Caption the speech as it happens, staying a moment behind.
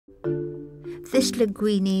This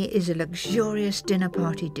linguine is a luxurious dinner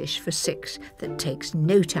party dish for 6 that takes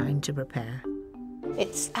no time to prepare.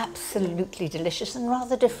 It's absolutely delicious and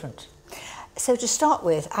rather different. So to start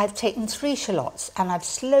with, I've taken 3 shallots and I've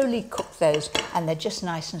slowly cooked those, and they're just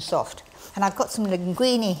nice and soft. And I've got some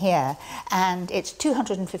linguine here, and it's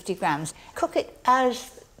 250 grams. Cook it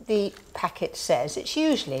as the packet says. It's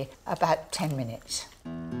usually about 10 minutes.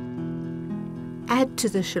 Add to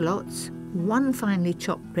the shallots 1 finely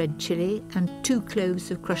chopped red chilli and 2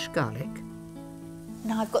 cloves of crushed garlic.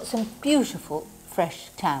 Now I've got some beautiful fresh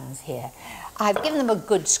clams here. I've given them a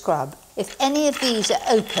good scrub. If any of these are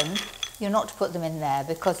open, you're not to put them in there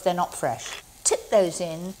because they're not fresh. Tip those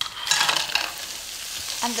in,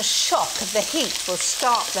 and the shock of the heat will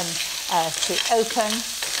start them to open.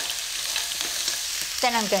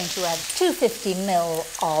 Then I'm going to add 250 ml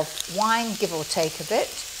of wine, give or take a bit.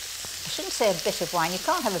 I shouldn't say a bit of wine. You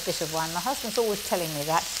can't have a bit of wine. My husband's always telling me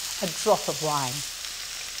that. A drop of wine.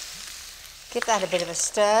 Give that a bit of a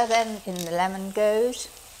stir, then in the lemon goes.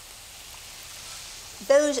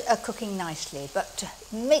 Those are cooking nicely, but to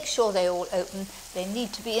make sure they all open, they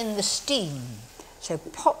need to be in the steam. So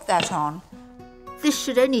pop that on. This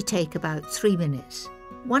should only take about 3 minutes.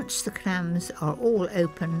 Once the clams are all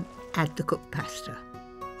open, add the cooked pasta.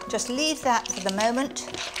 Just leave that for the moment.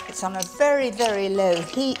 It's on a very, very low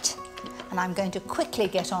heat, and I'm going to quickly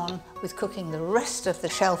get on with cooking the rest of the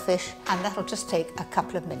shellfish, and that'll just take a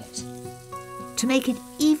couple of minutes. To make it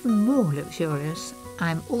even more luxurious,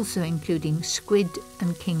 I'm also including squid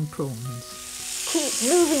and king prawns. Keep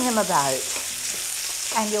moving them about,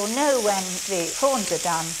 and you'll know when the prawns are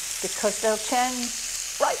done because they'll turn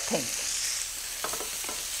bright pink.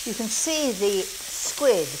 You can see the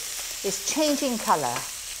squid is changing colour.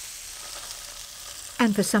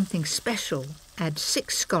 And for something special, add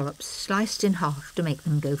 6 scallops sliced in half to make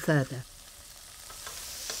them go further.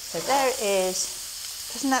 So there it is.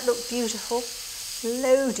 Doesn't that look beautiful?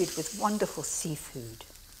 Loaded with wonderful seafood.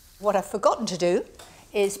 What I've forgotten to do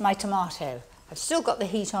is my tomato. I've still got the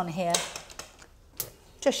heat on here.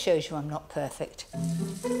 Just shows you I'm not perfect.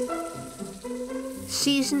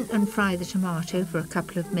 Season and fry the tomato for a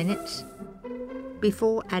couple of minutes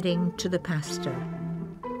before adding to the pasta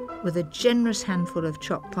with a generous handful of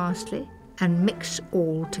chopped parsley, and mix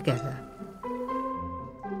all together.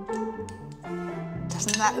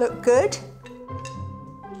 Doesn't that look good?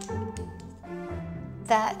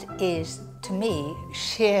 That is, to me,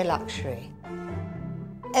 sheer luxury.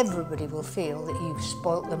 Everybody will feel that you've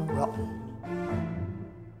spoilt them rotten.